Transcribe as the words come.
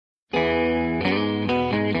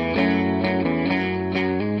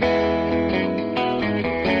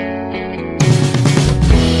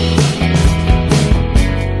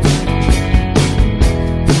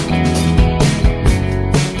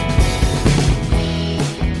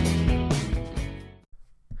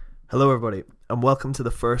Hello, everybody, and welcome to the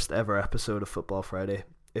first ever episode of Football Friday.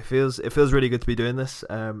 It feels really good to be doing this.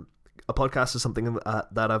 A podcast is something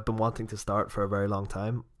that I've been wanting to start for a very long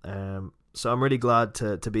time. So I'm really glad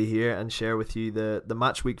to be here and share with you the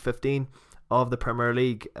match week 15 of the Premier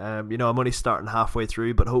League. I'm only starting halfway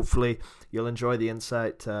through, but hopefully you'll enjoy the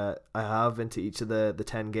insight I have into each of the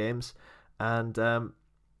 10 games. And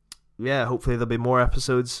hopefully there'll be more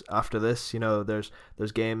episodes after this.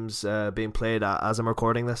 There's games being played as I'm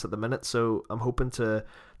recording this at the minute, so I'm hoping to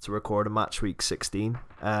record a match week 16.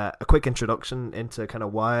 A quick introduction into kind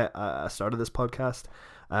of why I started this podcast.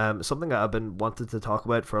 Something that I've been wanting to talk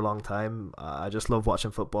about for a long time. I just love watching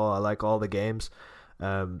football. I like all the games.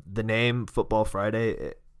 The name Football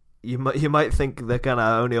Friday, you might think they're kind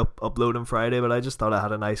of only upload on Friday, but I just thought it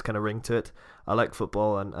had a nice kind of ring to it. I like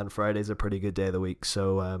football, and Friday's a pretty good day of the week.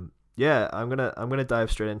 So I'm gonna dive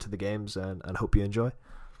straight into the games and hope you enjoy.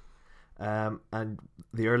 And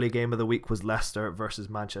the early game of the week was Leicester versus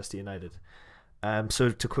Manchester United. So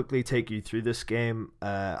to quickly take you through this game,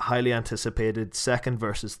 highly anticipated, second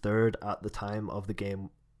versus third at the time of the game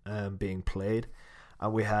being played,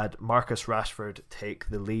 and we had Marcus Rashford take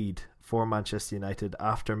the lead for Manchester United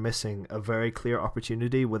after missing a very clear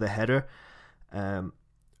opportunity with a header.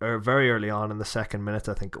 Or very early on in the second minute,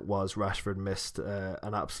 I think it was, Rashford missed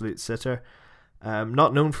an absolute sitter.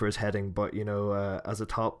 Not known for his heading, but as a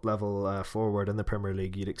top level forward in the Premier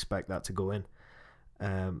League, you'd expect that to go in.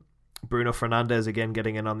 Bruno Fernandes again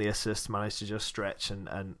getting in on the assist, managed to just stretch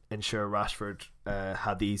and ensure Rashford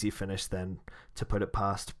had the easy finish then to put it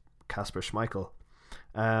past Kasper Schmeichel.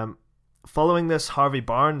 Following this, Harvey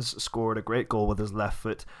Barnes scored a great goal with his left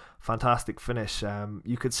foot. Fantastic finish.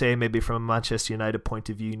 You could say maybe from a Manchester United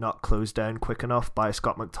point of view, not closed down quick enough by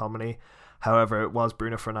Scott McTominay. However, it was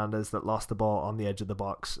Bruno Fernandes that lost the ball on the edge of the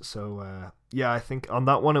box. So I think on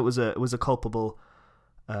that one it was a culpable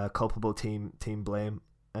team blame.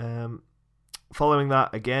 Following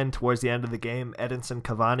that, again towards the end of the game, Edinson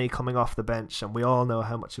Cavani coming off the bench, and we all know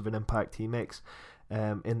how much of an impact he makes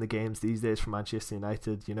in the games these days for Manchester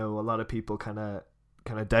United. A lot of people kind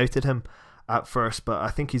of doubted him at first, but I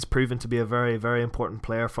think he's proven to be a very, very important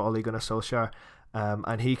player for Ole Gunnar Solskjaer.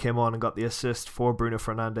 And he came on and got the assist for Bruno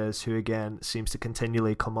Fernandes, who again seems to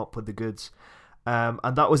continually come up with the goods. And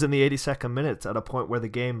that was in the 82nd minute, at a point where the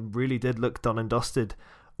game really did look done and dusted,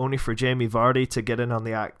 only for Jamie Vardy to get in on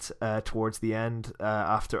the act towards the end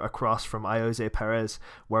after a cross from Ayoze Perez,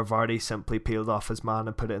 where Vardy simply peeled off his man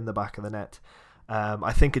and put it in the back of the net.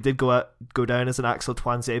 I think it did go down as an Axel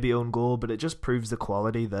Tuanzebe own goal, but it just proves the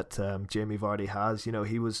quality that Jamie Vardy has.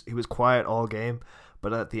 He was quiet all game,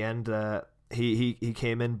 but at the end he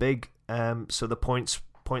came in big. So the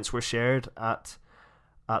points were shared at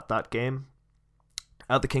that game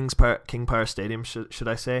at the King Power Stadium, should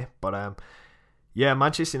I say? But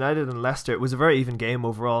Manchester United and Leicester, it was a very even game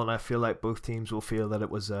overall, and I feel like both teams will feel that it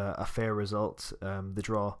was a fair result, the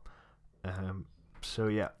draw.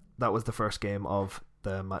 That was the first game of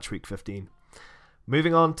the match week 15.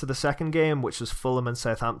 Moving on to the second game, which was Fulham and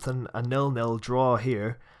Southampton, a 0-0 draw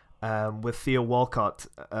here, with Theo Walcott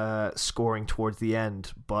scoring towards the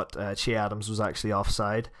end, but Che Adams was actually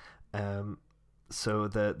offside. So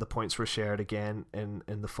the points were shared again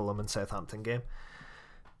in the Fulham and Southampton game.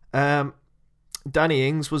 Danny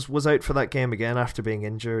Ings was out for that game again after being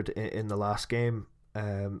injured in the last game.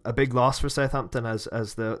 A big loss for Southampton as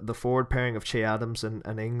the forward pairing of Che Adams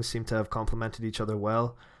and Ings seem to have complemented each other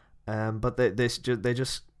well, but they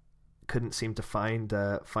just couldn't seem to find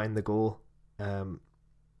the goal,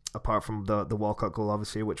 apart from the Walcott goal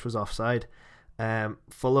obviously, which was offside.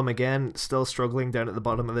 Fulham again still struggling down at the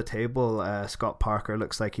bottom of the table. Scott Parker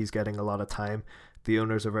looks like he's getting a lot of time. The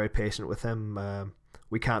owners are very patient with him.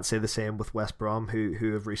 We can't say the same with West Brom,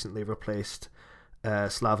 who have recently replaced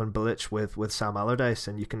Slaven Bilic with Sam Allardyce,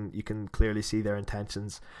 and you can clearly see their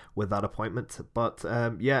intentions with that appointment. But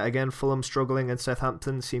again, Fulham struggling, and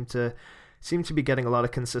Southampton seem to be getting a lot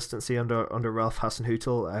of consistency under Ralph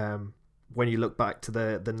Hasenhüttl. When you look back to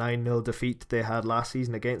the 9-0 defeat they had last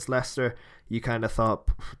season against Leicester, you kind of thought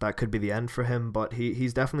that could be the end for him, but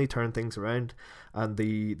he's definitely turned things around, and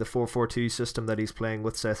the 4-4-2 system that he's playing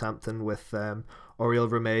with Southampton, with Oriol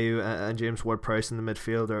Romeu and James Ward-Prowse in the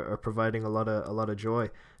midfield are providing a lot of joy.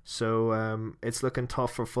 So it's looking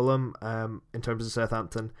tough for Fulham. In terms of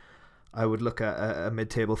Southampton, I would look at a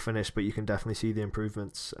mid-table finish, but you can definitely see the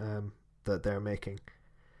improvements that they're making.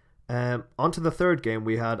 On to the third game,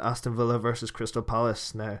 we had Aston Villa versus Crystal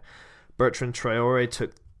Palace. Now, Bertrand Traore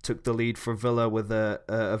took the lead for Villa with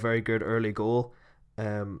a very good early goal.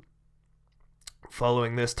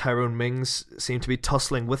 Following this, Tyrone Mings seemed to be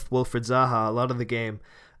tussling with Wilfried Zaha a lot of the game,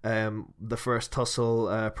 The first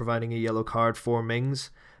tussle providing a yellow card for Mings.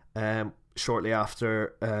 Shortly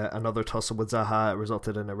after another tussle with Zaha, it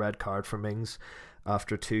resulted in a red card for Mings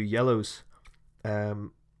after 2 yellows.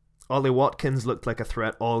 Ollie Watkins looked like a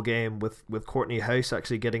threat all game, with Courtney House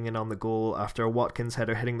actually getting in on the goal after a Watkins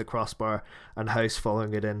header hitting the crossbar and House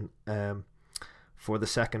following it in for the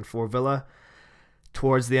second for Villa.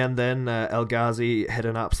 Towards the end then, El Ghazi hit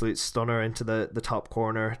an absolute stunner into the top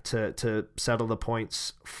corner to settle the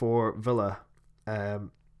points for Villa.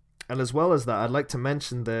 And as well as that, I'd like to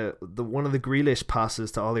mention the one of the Grealish passes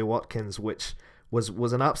to Ollie Watkins, which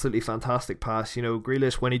was an absolutely fantastic pass. You know,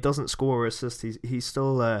 Grealish, when he doesn't score or assist, he's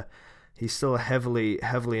still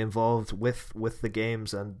heavily involved with the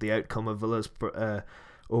games and the outcome of Villa's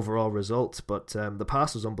overall result. But the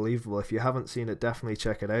pass was unbelievable. If you haven't seen it, definitely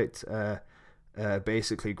check it out.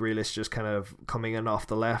 Basically, Grealish just kind of coming in off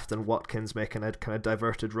the left and Watkins making a kind of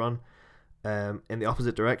diverted run in the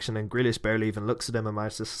opposite direction, and Grealish barely even looks at him and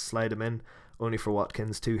manages to slide him in, only for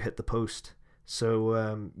Watkins to hit the post.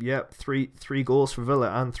 So three goals for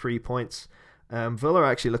Villa and 3 points. Villa are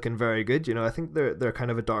actually looking very good. You know, I think they're kind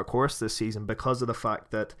of a dark horse this season because of the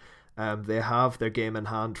fact that they have their game in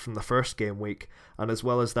hand from the first game week, and as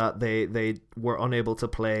well as that, they were unable to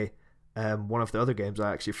play one of the other games.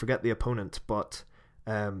 I actually forget the opponent, but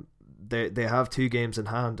they have 2 games in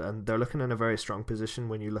hand, and they're looking in a very strong position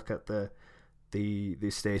when you look at the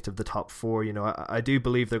state of the top 4. You know, I do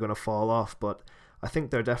believe they're going to fall off, but I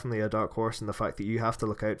think they're definitely a dark horse in the fact that you have to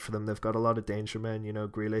look out for them. They've got a lot of danger men, you know,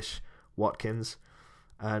 Grealish, Watkins,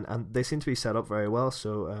 and they seem to be set up very well.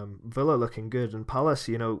 So Villa looking good, and Palace,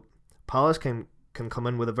 you know, Palace can come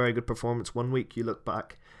in with a very good performance. One week you look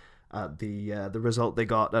back at the result they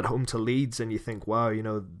got at home to Leeds, and you think, wow, you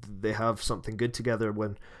know, they have something good together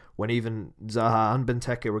when even Zaha and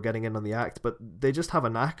Benteke were getting in on the act, but they just have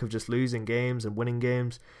a knack of just losing games and winning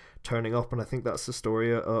games, turning up, and I think that's the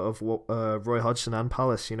story of Roy Hodgson and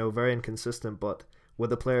Palace. You know, very inconsistent, but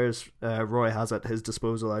with the players Roy has at his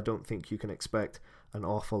disposal, I don't think you can expect an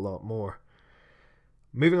awful lot more.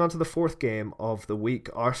 Moving on to the 4th game of the week,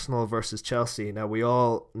 Arsenal versus Chelsea. Now, we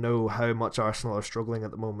all know how much Arsenal are struggling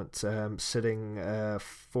at the moment, sitting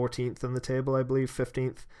 14th in the table, I believe,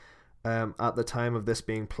 15th at the time of this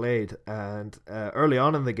being played. And early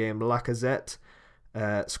on in the game, Lacazette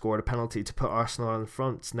scored a penalty to put Arsenal in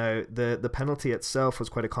front. Now, the penalty itself was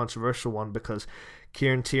quite a controversial one because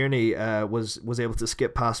Kieran Tierney was able to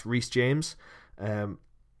skip past Reece James, and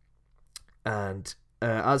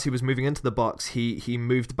as he was moving into the box, he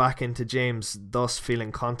moved back into James, thus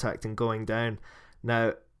feeling contact and going down.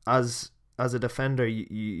 Now, as a defender,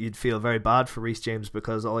 you'd feel very bad for Reece James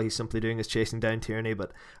because all he's simply doing is chasing down Tierney,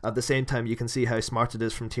 but at the same time you can see how smart it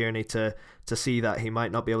is from Tierney to see that he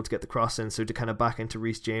might not be able to get the cross in, so to kind of back into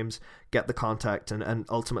Reece James, get the contact, and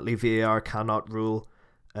ultimately VAR cannot rule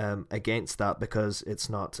against that because it's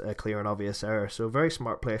not a clear and obvious error. So very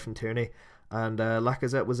smart play from Tierney, and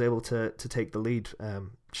Lacazette was able to take the lead,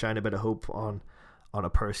 shine a bit of hope on a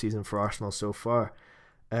per season for Arsenal so far.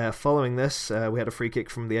 Following this, we had a free kick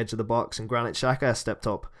from the edge of the box, and Granit Xhaka stepped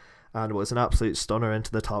up, and it was an absolute stunner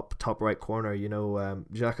into the top right corner. You know,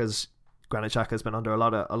 Granit Xhaka's been under a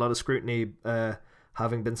lot of scrutiny,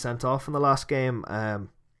 having been sent off in the last game.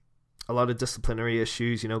 A lot of disciplinary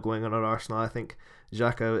issues, you know, going on at Arsenal. I think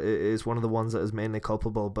Xhaka is one of the ones that is mainly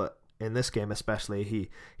culpable, but in this game especially,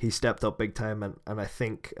 he stepped up big time, and I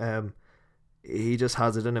think he just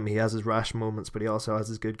has it in him. He has his rash moments, but he also has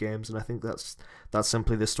his good games, and I think that's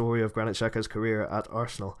simply the story of Granit Xhaka's career at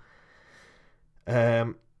Arsenal.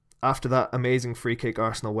 After that amazing free kick,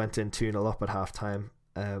 Arsenal went in 2-0 up at half time.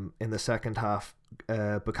 In the second half,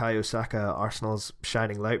 Bukayo Saka, Arsenal's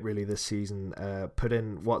shining light really this season, put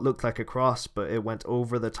in what looked like a cross, but it went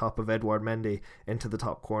over the top of Edouard Mendy into the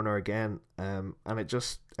top corner again, and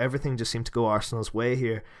everything just seemed to go Arsenal's way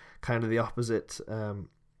here, kind of the opposite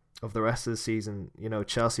of the rest of the season. You know,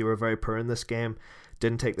 Chelsea were very poor in this game,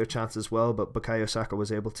 didn't take their chances well, but Bukayo Saka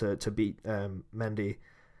was able to beat Mendy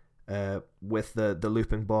with the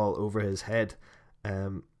looping ball over his head.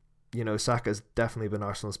 You know, Saka's definitely been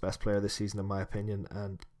Arsenal's best player this season in my opinion,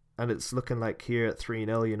 and it's looking like here at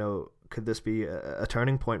 3-0, you know, could this be a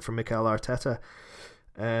turning point for Mikel Arteta?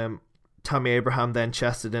 Tammy Abraham then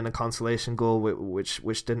chested in a consolation goal,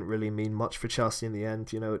 which didn't really mean much for Chelsea in the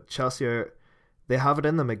end. You know, Chelsea they have it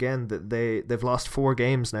in them again. That they've lost 4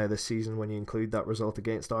 games now this season when you include that result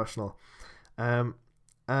against Arsenal. And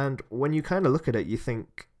when you kind of look at it, you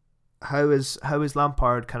think, how is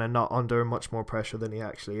Lampard kind of not under much more pressure than he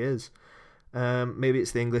actually is? Maybe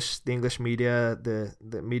it's the English media,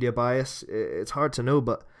 the media bias. It's hard to know,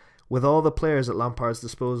 but with all the players at Lampard's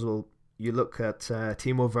disposal, You look at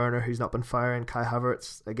Timo Werner, who's not been firing. Kai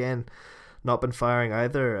Havertz, again, not been firing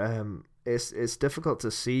either. It's difficult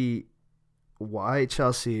to see why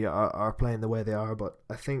Chelsea are playing the way they are, but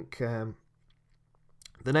I think the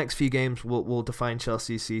next few games will define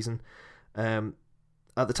Chelsea's season.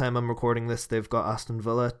 At the time I'm recording this, they've got Aston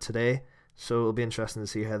Villa today, so it'll be interesting to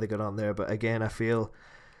see how they get on there. But again, I feel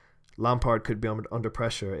Lampard could be under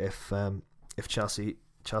pressure if Chelsea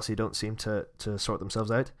don't seem to sort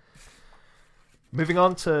themselves out. Moving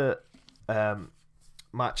on to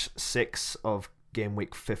match 6 of game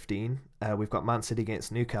week 15, we've got Man City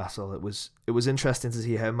against Newcastle. It was interesting to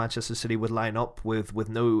see how Manchester City would line up with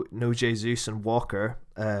no Jesus and Walker.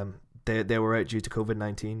 They were out due to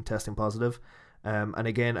COVID-19 testing positive, and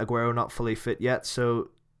again Aguero not fully fit yet. So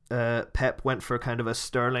Pep went for kind of a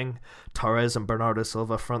Sterling, Torres, and Bernardo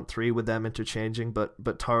Silva front three with them interchanging,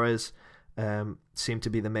 but Torres seemed to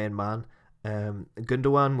be the main man.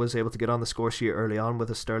 Gundogan was able to get on the score sheet early on with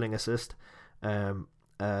a Sterling assist.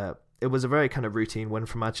 It was a very kind of routine win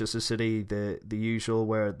for Manchester City, the usual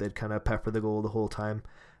where they'd kind of pepper the goal the whole time,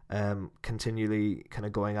 continually kind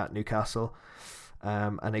of going at Newcastle.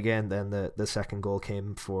 And again, then the second goal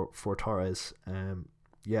came for Torres.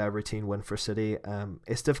 Routine win for City.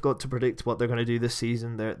 It's difficult to predict what they're going to do this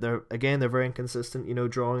season. They're very inconsistent.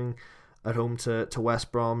 Drawing at home to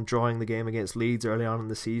West Brom, drawing the game against Leeds early on in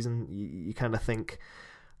the season. You kind of think,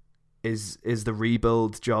 is the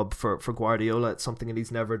rebuild job for Guardiola? It's something that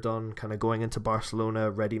he's never done. Kind of going into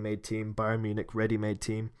Barcelona, ready-made team. Bayern Munich, ready-made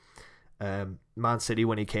team. Man City,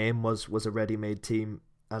 when he came, was a ready-made team.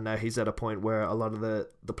 And now he's at a point where a lot of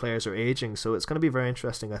the players are aging. So it's going to be very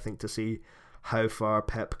interesting, I think, to see how far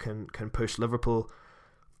Pep can push Liverpool,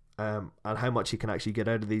 and how much he can actually get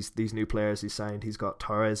out of these new players he's signed. He's got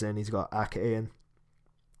Torres in, he's got Ake in,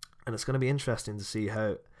 and it's going to be interesting to see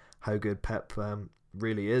how good Pep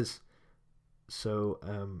really is. So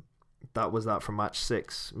that was that for match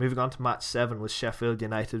 6. Moving on to match 7 was Sheffield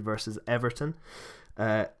United versus Everton.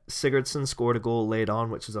 Sigurdsson scored a goal late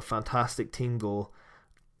on, which was a fantastic team goal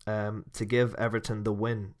to give Everton the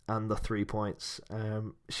win and the 3 points.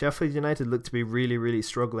 Sheffield United look to be really, really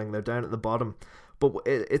struggling. They're down at the bottom, but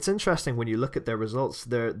it's interesting when you look at their results.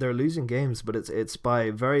 They're losing games, but it's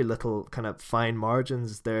by very little kind of fine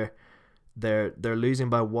margins. They're losing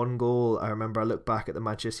by 1 goal. I remember I looked back at the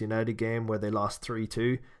Manchester United game where they lost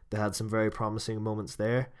 3-2. They had some very promising moments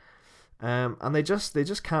there. And they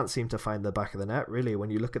just can't seem to find the back of the net, really.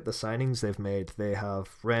 When you look at the signings they've made, they have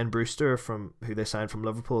Ryan Brewster, who they signed from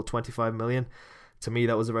Liverpool, 25 million. To me,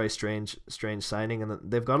 that was a very strange signing. And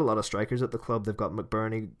they've got a lot of strikers at the club. They've got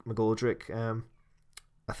McBurney, McGoldrick.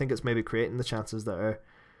 I think it's maybe creating the chances that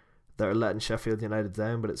are letting Sheffield United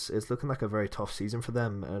down. But it's looking like a very tough season for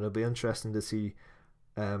them. And it'll be interesting to see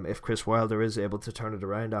if Chris Wilder is able to turn it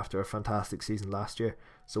around after a fantastic season last year.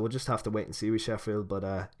 So we'll just have to wait and see with Sheffield,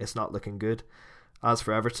 but it's not looking good. As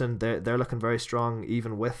for Everton, they're looking very strong,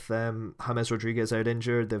 even with James Rodriguez out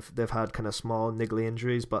injured. They've had kind of small niggly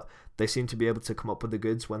injuries, but they seem to be able to come up with the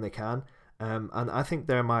goods when they can. And I think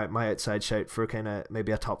they're my outside shout for kind of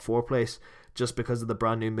maybe a top 4 place, just because of the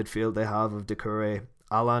brand new midfield they have of Doucouré,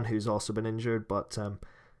 Alan, who's also been injured, but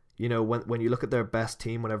when you look at their best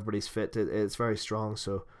team when everybody's fit, it's very strong.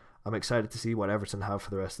 So I'm excited to see what Everton have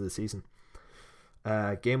for the rest of the season.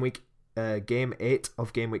 Game 8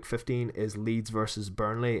 of game week 15 is Leeds versus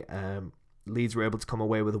Burnley. Leeds were able to come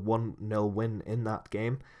away with a 1-0 win in that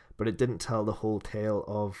game, but it didn't tell the whole tale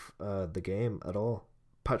of the game at all.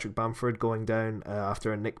 Patrick Bamford going down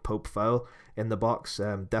after a Nick Pope foul in the box,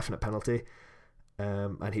 definite penalty,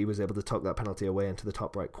 and he was able to tuck that penalty away into the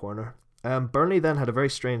top right corner. Burnley then had a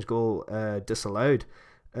very strange goal disallowed.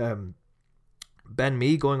 Ben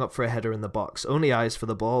Mee going up for a header in the box, only eyes for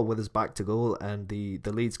the ball with his back to goal, and the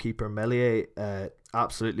Leeds keeper Meslier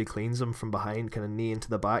absolutely cleans him from behind, kind of knee into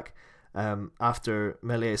the back. After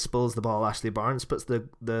Meslier spills the ball, Ashley Barnes puts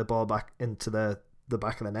the ball back into the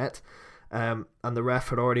back of the net, and the ref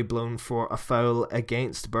had already blown for a foul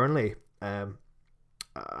against Burnley. I'm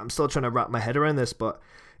still trying to wrap my head around this, but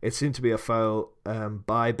it seemed to be a foul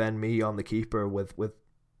by Ben Mee on the keeper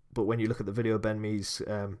but when you look at the video, Ben Mee's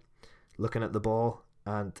looking at the ball,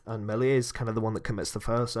 and Meslier is kind of the one that commits the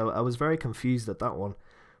foul. So I was very confused at that one.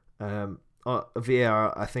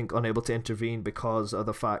 VAR, I think, unable to intervene because of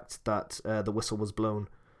the fact that the whistle was blown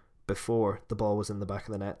before the ball was in the back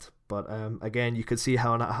of the net. But again, you could see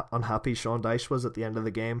how unhappy Sean Dyche was at the end of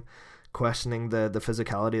the game, questioning the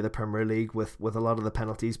physicality of the Premier League with a lot of the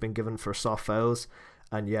penalties being given for soft fouls.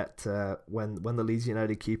 And yet, when the Leeds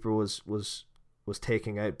United keeper was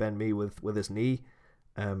taking out Ben Mee with his knee,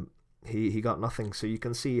 he got nothing. So you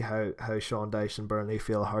can see how Sean Dyche and Burnley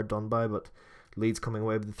feel hard done by, but Leeds coming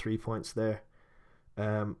away with the 3 points there.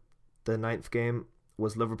 The ninth game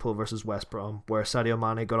was Liverpool versus West Brom, where Sadio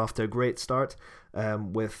Mane got off to a great start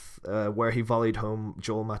with where he volleyed home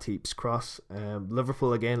Joel Matip's cross.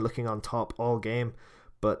 Liverpool again looking on top all game,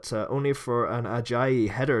 but only for an Ajayi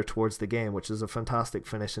header towards the game, which is a fantastic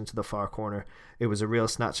finish into the far corner. It was a real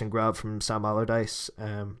snatch and grab from Sam Allardyce.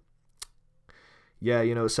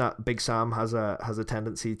 Big Sam has a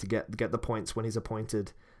tendency to get the points when he's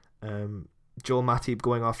appointed. Joel Matip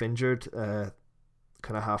going off injured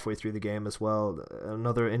kind of halfway through the game as well.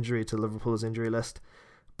 Another injury to Liverpool's injury list,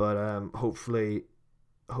 but hopefully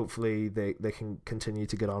they can continue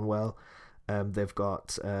to get on well. They've got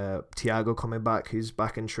Thiago coming back, who's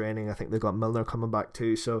back in training. I think they've got Milner coming back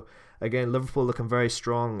too. So again, Liverpool looking very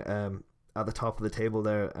strong at the top of the table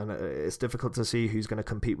there, and it's difficult to see who's going to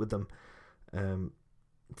compete with them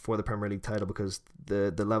for the Premier League title, because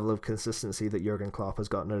the level of consistency that Jurgen Klopp has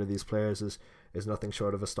gotten out of these players is nothing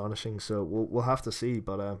short of astonishing. So we'll have to see,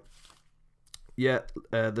 but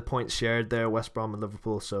the points shared there, West Brom and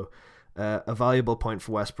Liverpool. So a valuable point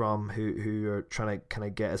for West Brom, who are trying to kind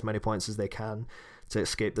of get as many points as they can to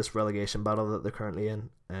escape this relegation battle that they're currently in.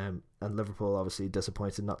 And Liverpool obviously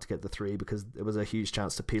disappointed not to get the 3, because it was a huge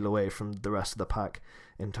chance to peel away from the rest of the pack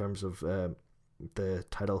in terms of the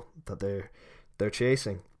title that they're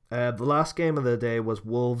chasing. The last game of the day was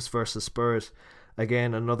Wolves versus Spurs.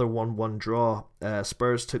 Again, another 1-1 draw.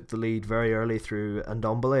 Spurs took the lead very early through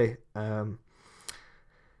Ndombele,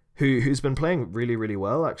 who's been playing really, really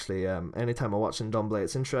well, actually. Anytime I watch Ndombele,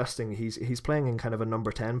 it's interesting. He's playing in kind of a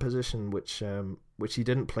number 10 position, which he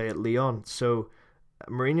didn't play at Lyon. So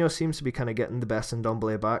Mourinho seems to be kind of getting the best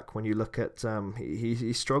Ndombele back. When you look at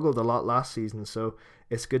he struggled a lot last season, so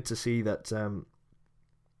it's good to see that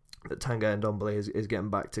Tanga Ndombele is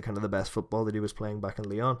getting back to kind of the best football that he was playing back in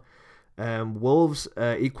Lyon. Wolves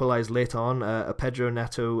equalised late on, a Pedro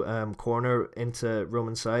Neto corner into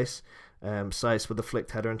Roman Saiz. Saiz with a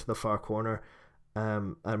flicked header into the far corner,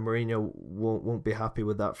 and Mourinho won't be happy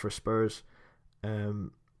with that for Spurs.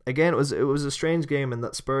 Again, it was a strange game in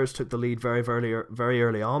that Spurs took the lead very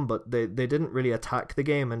early on, but they didn't really attack the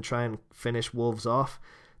game and try and finish Wolves off.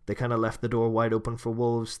 They kind of left the door wide open for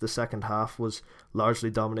Wolves. The second half was largely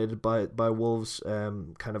dominated by Wolves,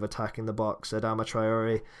 kind of attacking the box. Adama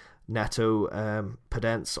Traore, Neto,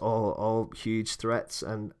 Podence, all huge threats,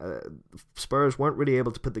 and Spurs weren't really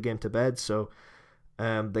able to put the game to bed. So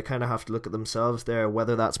they kind of have to look at themselves there,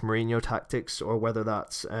 whether that's Mourinho tactics or whether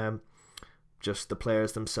that's just the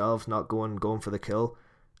players themselves not going for the kill.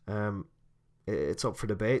 It's up for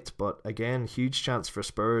debate, but again, huge chance for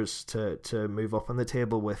Spurs to move up on the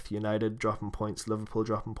table, with United dropping points, Liverpool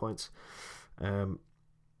dropping points.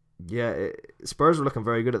 Spurs were looking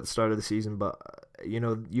very good at the start of the season, but you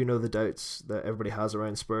know the doubts that everybody has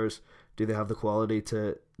around Spurs. Do they have the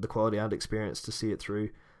quality and experience to see it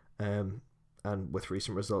through? And with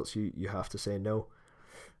recent results, you have to say no.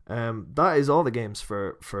 That is all the games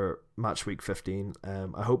for match week 15.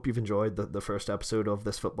 I hope you've enjoyed the first episode of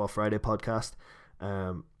this Football Friday podcast.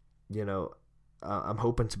 I'm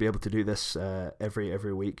hoping to be able to do this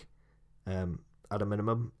every week, at a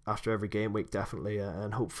minimum, after every game week, definitely,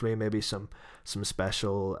 and hopefully maybe some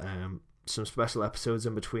special episodes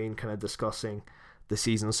in between, kind of discussing the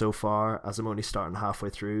season so far, as I'm only starting halfway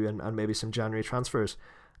through, and maybe some January transfers.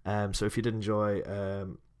 So if you did enjoy,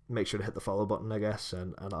 make sure to hit the follow button, I guess,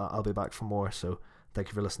 and I'll be back for more. So thank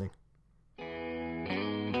you for listening.